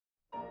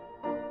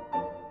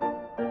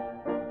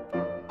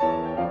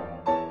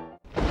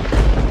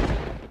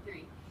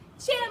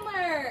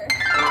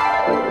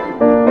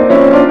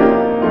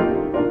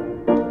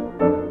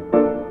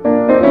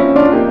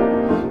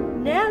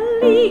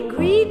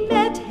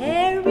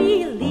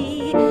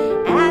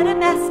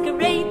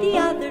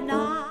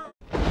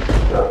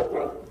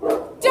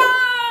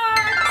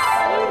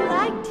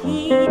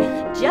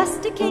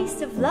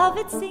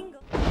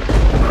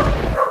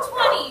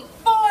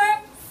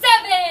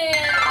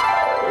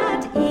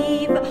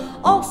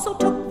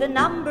the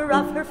number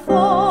of her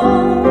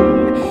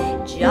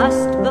phone.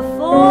 Just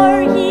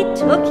before he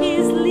took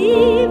his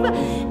leave,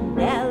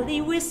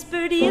 Nellie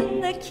whispered in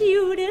the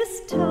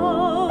cutest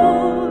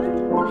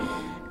tone,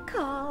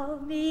 "Call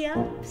me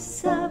up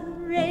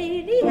some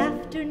rainy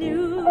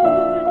afternoon.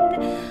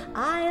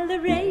 I'll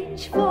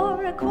arrange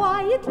for a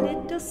quiet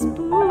little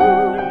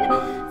spoon.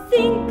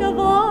 Think of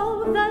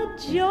all the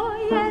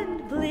joy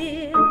and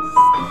bliss.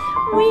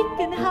 We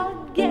can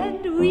hug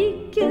and we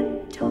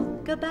can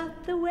talk about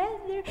the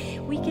weather.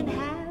 We can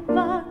have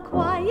a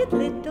quiet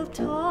little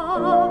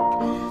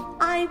talk.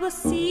 I will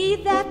see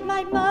that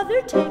my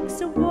mother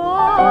takes a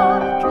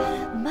walk.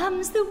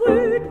 Mum's the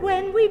word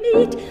when we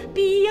meet.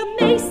 Be a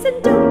mason,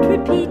 don't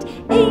repeat.